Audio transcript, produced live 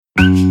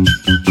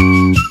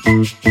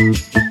Hello,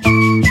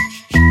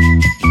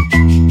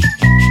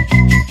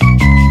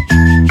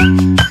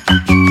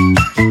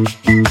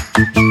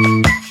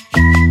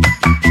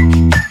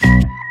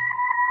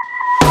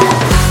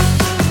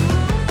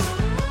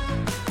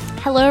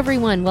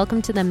 everyone.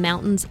 Welcome to the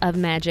Mountains of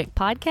Magic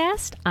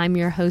podcast. I'm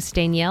your host,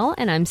 Danielle,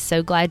 and I'm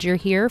so glad you're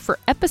here for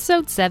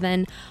episode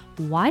 7,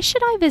 Why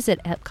Should I Visit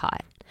Epcot?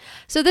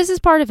 So this is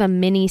part of a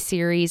mini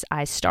series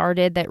I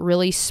started that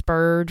really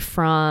spurred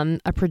from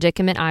a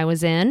predicament I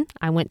was in.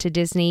 I went to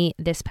Disney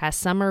this past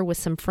summer with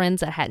some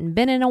friends that hadn't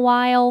been in a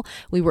while.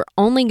 We were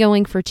only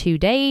going for 2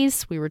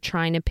 days. We were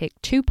trying to pick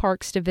 2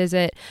 parks to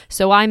visit.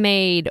 So I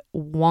made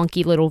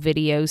wonky little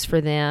videos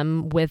for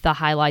them with the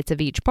highlights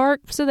of each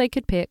park so they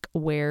could pick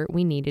where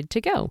we needed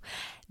to go.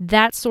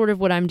 That's sort of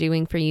what I'm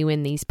doing for you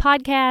in these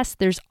podcasts.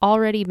 There's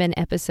already been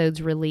episodes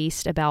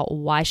released about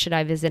why should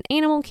I visit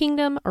Animal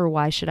Kingdom or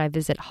why should I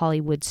visit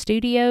Hollywood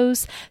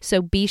Studios,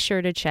 so be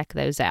sure to check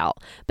those out.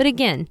 But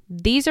again,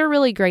 these are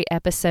really great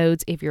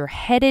episodes if you're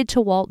headed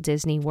to Walt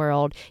Disney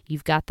World.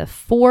 You've got the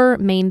 4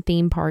 main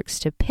theme parks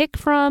to pick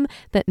from,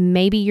 but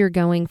maybe you're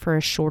going for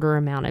a shorter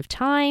amount of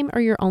time,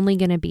 or you're only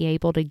going to be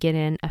able to get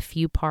in a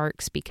few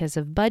parks because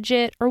of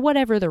budget or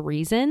whatever the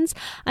reasons.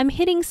 I'm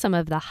hitting some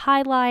of the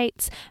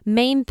highlights,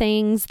 main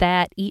things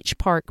that each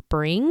park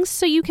brings,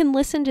 so you can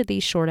listen to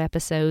these short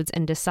episodes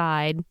and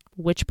decide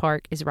which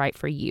park is right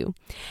for you.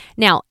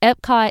 Now,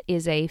 Epcot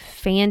is a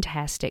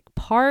fantastic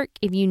park.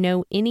 If you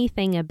know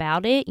anything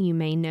about it, you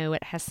may know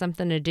it has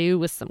something to do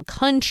with some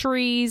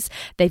countries.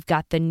 They've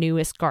got the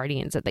newest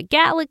Guardians of the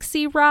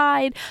Galaxy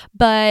ride,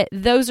 but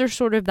those are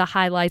sort of the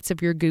highlights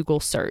of your Google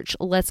search.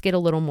 Let's get a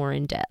little more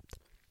in depth.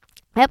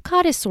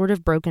 Epcot is sort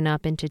of broken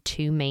up into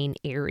 2 main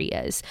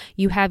areas.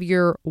 You have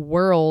your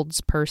worlds,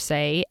 per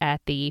se,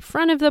 at the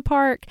front of the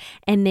park,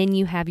 and then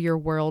you have your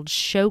world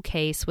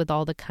showcase with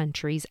all the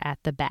countries at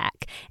the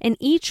back. And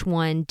each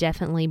one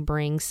definitely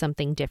brings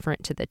something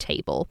different to the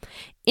table.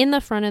 In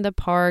the front of the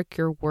park,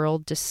 your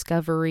world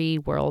discovery,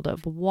 world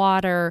of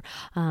water.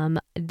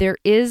 There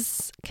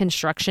is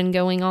construction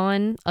going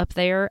on up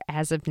there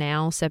as of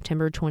now,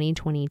 September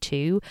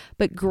 2022,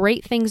 but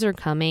great things are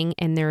coming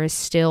and there is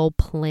still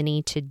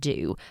plenty to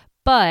do.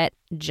 But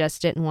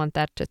just didn't want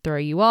that to throw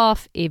you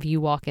off if you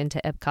walk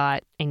into Epcot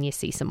and you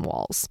see some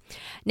walls.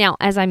 Now,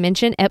 as I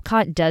mentioned,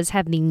 Epcot does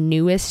have the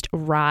newest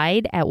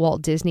ride at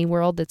Walt Disney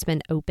World that's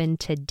been open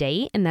to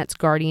date, and that's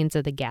Guardians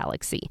of the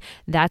Galaxy.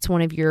 That's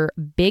one of your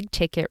big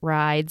ticket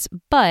rides,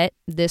 but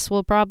this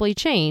will probably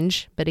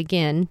change. But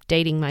again,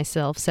 dating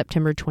myself,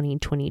 September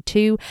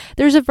 2022,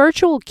 there's a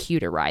virtual queue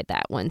to ride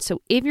that one.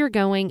 So if you're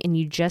going and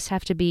you just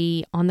have to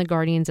be on the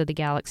Guardians of the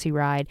Galaxy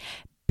ride,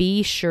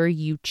 be sure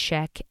you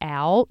check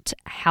out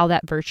how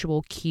that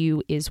virtual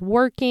queue is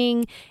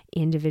working,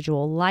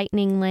 individual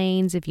lightning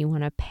lanes if you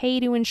want to pay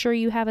to ensure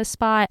you have a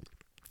spot.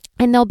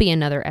 And there'll be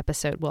another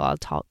episode where I'll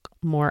talk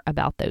more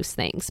about those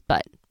things,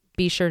 but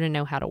be sure to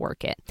know how to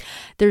work it.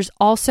 There's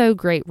also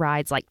great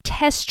rides like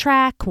Test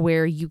Track,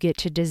 where you get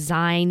to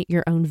design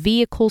your own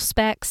vehicle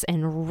specs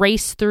and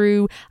race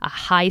through a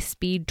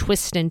high-speed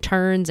twist and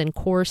turns and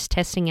course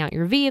testing out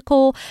your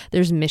vehicle.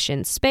 There's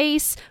Mission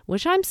Space,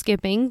 which I'm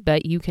skipping,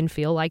 but you can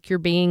feel like you're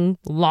being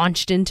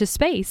launched into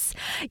space.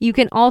 You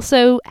can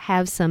also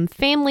have some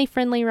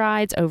family-friendly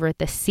rides over at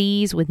the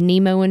Seas with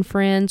Nemo and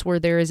Friends, where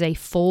there is a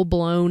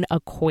full-blown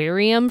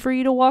aquarium for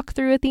you to walk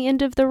through at the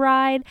end of the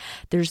ride.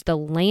 There's the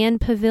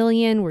Land Pavilion,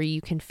 where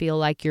you can feel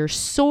like you're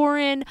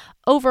soaring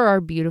over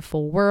our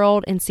beautiful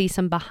world and see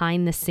some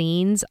behind the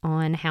scenes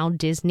on how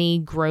Disney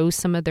grows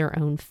some of their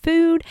own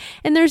food.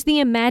 And there's the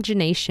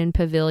Imagination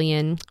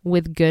Pavilion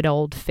with good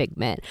old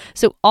Figment.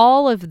 So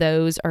all of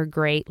those are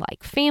great,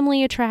 like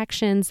family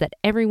attractions that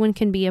everyone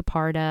can be a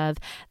part of.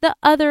 The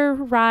other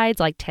rides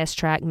like Test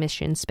Track,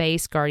 Mission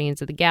Space,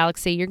 Guardians of the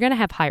Galaxy, you're going to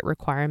have height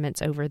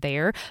requirements over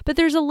there, but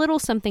there's a little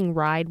something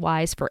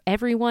ride-wise for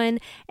everyone.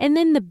 And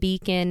then the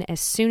Beacon,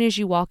 as soon as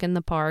you walk in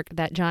the park,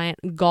 that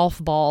giant golf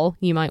ball,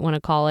 you might want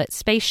to call it,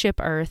 Spaceship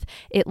Earth,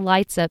 it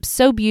lights up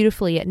so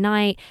beautifully at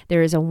night.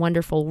 There is a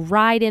wonderful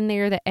ride in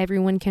there that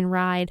everyone can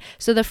ride.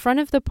 So the front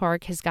of the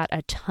park has got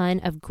a ton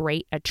of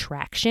great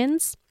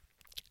attractions.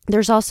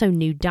 There's also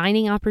new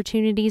dining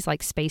opportunities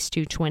like Space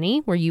 220,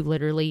 where you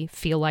literally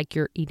feel like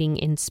you're eating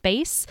in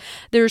space.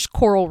 There's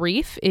Coral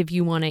Reef if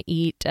you want to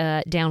eat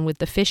down with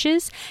the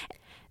fishes.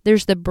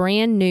 There's the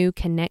brand new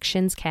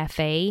Connections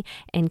Cafe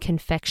and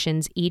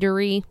Confections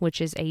Eatery,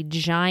 which is a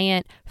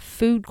giant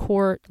food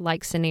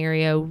court-like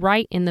scenario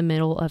right in the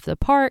middle of the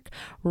park,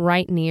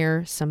 right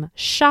near some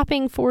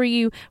shopping for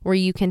you, where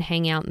you can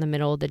hang out in the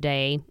middle of the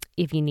day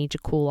if you need to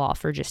cool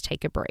off or just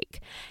take a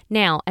break.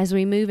 Now, as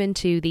we move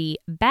into the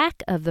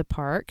back of the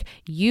park,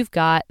 you've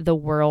got the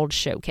World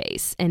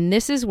Showcase, and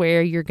this is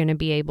where you're going to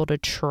be able to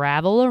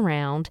travel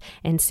around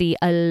and see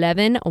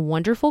 11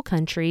 wonderful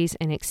countries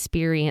and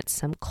experience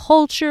some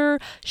culture,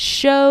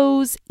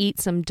 shows, eat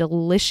some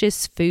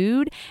delicious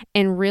food,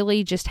 and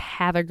really just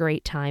have a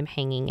great time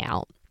hanging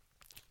out.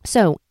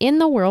 So in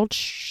the World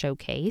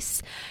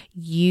Showcase,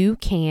 you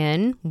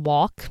can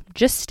walk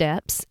just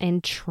steps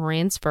and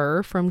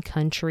transfer from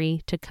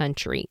country to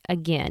country.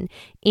 Again,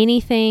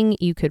 anything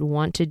you could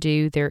want to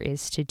do, there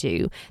is to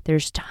do.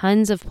 There's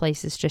tons of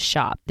places to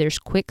shop. There's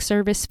quick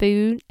service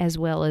food as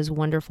well as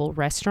wonderful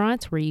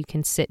restaurants where you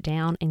can sit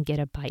down and get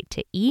a bite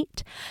to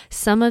eat.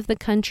 Some of the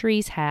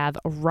countries have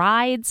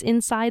rides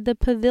inside the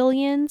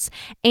pavilions,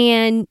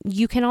 and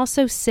you can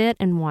also sit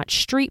and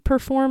watch street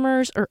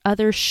performers or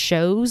other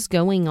shows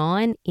going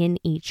on in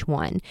each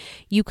one.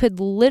 You could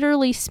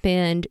literally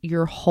spend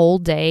your whole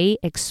day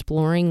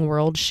exploring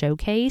World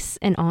Showcase,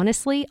 and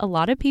honestly, a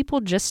lot of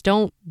people just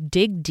don't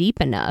dig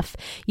deep enough.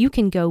 You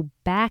can go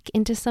back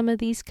into some of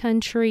these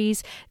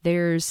countries.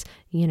 There's,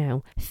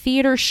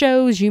 theater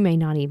shows you may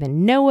not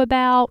even know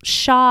about,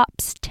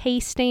 shops,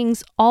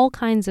 tastings, all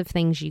kinds of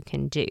things you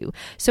can do.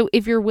 So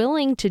if you're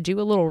willing to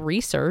do a little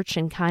research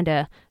and kind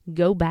of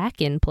go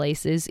back in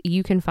places,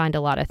 you can find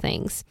a lot of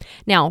things.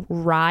 Now,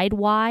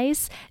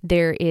 ride-wise,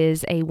 there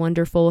is a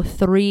wonderful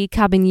Three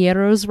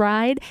Caballeros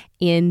ride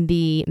in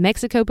the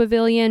Mexico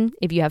Pavilion.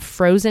 If you have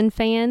Frozen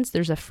fans,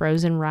 there's a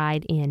Frozen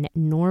ride in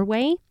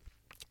Norway.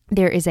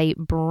 There is a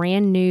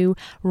brand new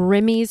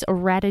Remy's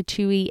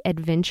Ratatouille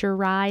adventure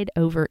ride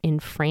over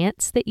in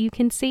France that you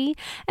can see,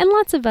 and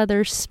lots of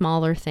other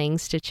smaller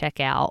things to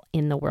check out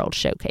in the World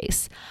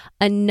Showcase.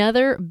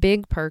 Another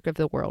big perk of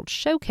the World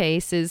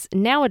Showcase is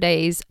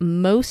nowadays,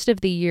 most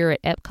of the year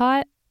at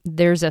Epcot,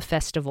 there's a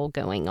festival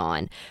going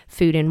on.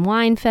 Food and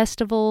Wine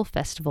Festival,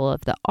 Festival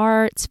of the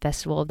Arts,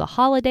 Festival of the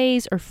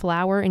Holidays, or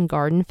Flower and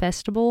Garden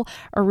Festival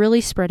are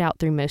really spread out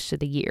through most of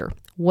the year.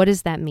 What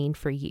does that mean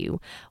for you?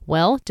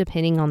 Well,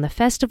 depending on the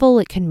festival,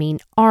 it can mean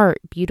art,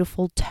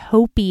 beautiful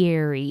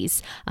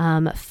topiaries,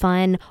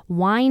 fun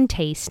wine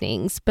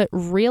tastings, but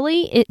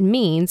really it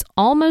means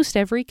almost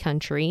every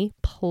country,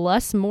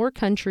 plus more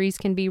countries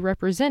can be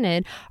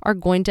represented, are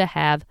going to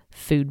have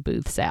food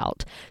booths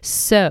out.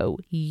 So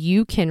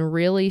you can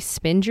really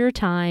spend your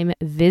time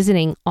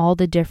visiting all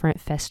the different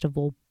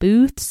festival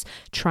booths,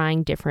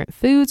 trying different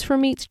foods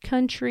from each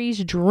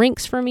countries,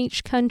 drinks from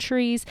each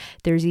countries.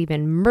 There's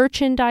even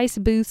merchandise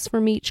booths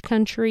from each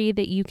country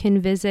that you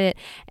can visit.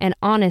 And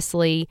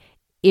honestly,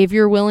 if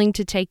you're willing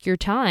to take your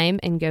time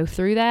and go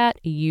through that,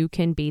 you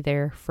can be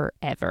there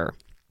forever.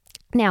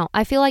 Now,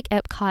 I feel like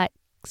Epcot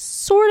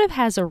sort of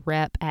has a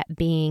rep at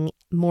being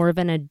more of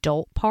an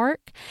adult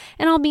park.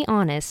 And I'll be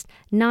honest,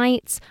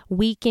 nights,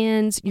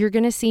 weekends, you're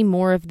going to see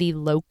more of the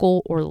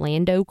local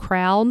Orlando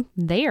crowd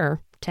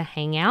there to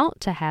hang out,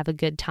 to have a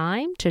good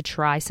time, to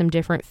try some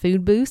different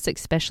food booths,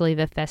 especially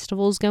the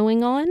festivals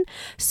going on.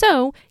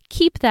 So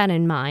keep that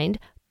in mind.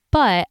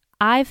 But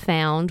I've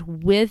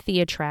found with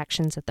the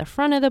attractions at the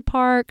front of the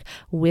park,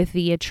 with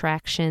the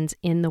attractions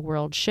in the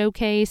World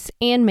Showcase,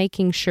 and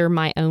making sure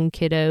my own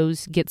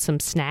kiddos get some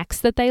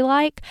snacks that they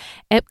like,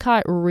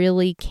 Epcot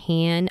really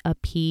can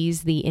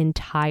appease the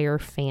entire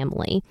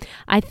family.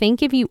 I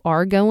think if you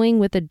are going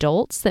with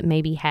adults that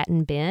maybe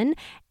hadn't been,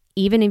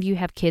 even if you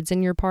have kids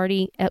in your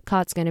party,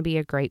 Epcot's going to be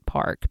a great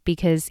park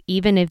because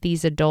even if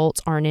these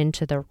adults aren't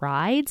into the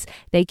rides,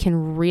 they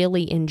can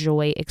really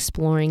enjoy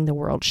exploring the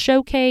World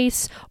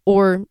Showcase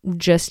or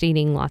just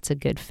eating lots of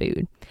good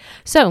food.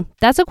 So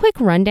that's a quick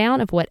rundown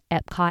of what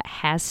Epcot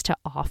has to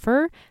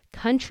offer.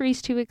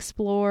 Countries to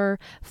explore,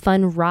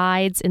 fun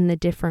rides in the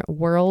different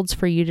worlds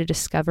for you to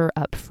discover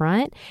up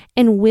front.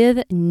 And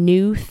with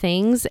new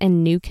things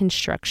and new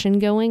construction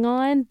going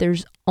on,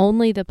 there's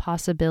only the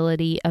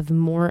possibility of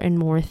more and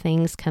more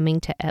things coming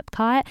to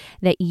Epcot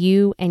that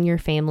you and your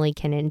family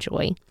can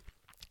enjoy.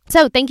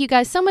 So thank you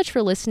guys so much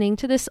for listening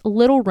to this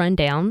little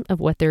rundown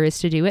of what there is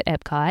to do at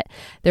Epcot.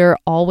 There are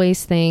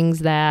always things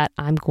that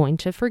I'm going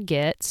to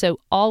forget, so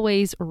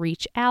always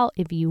reach out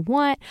if you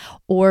want,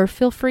 or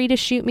feel free to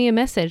shoot me a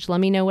message.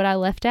 Let me know what I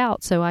left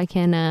out so I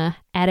can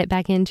add it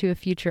back into a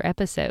future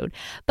episode.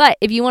 But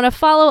if you want to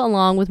follow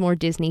along with more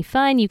Disney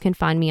fun, you can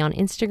find me on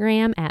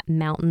Instagram at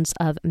Mountains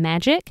of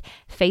Magic,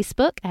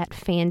 Facebook at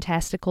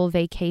Fantastical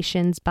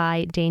Vacations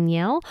by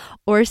Danielle,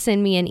 or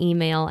send me an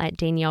email at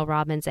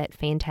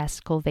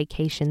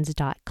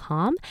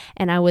daniellerobbins@fantasticalvacations.com.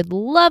 And I would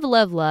love,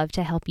 love, love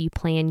to help you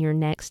plan your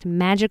next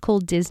magical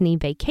Disney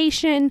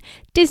vacation,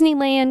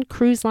 Disneyland,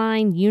 cruise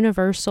line,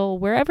 Universal,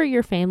 wherever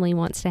your family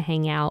wants to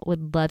hang out.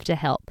 Would love to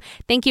help.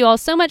 Thank you all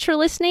so much for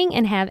listening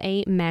and have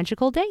a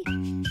magical day.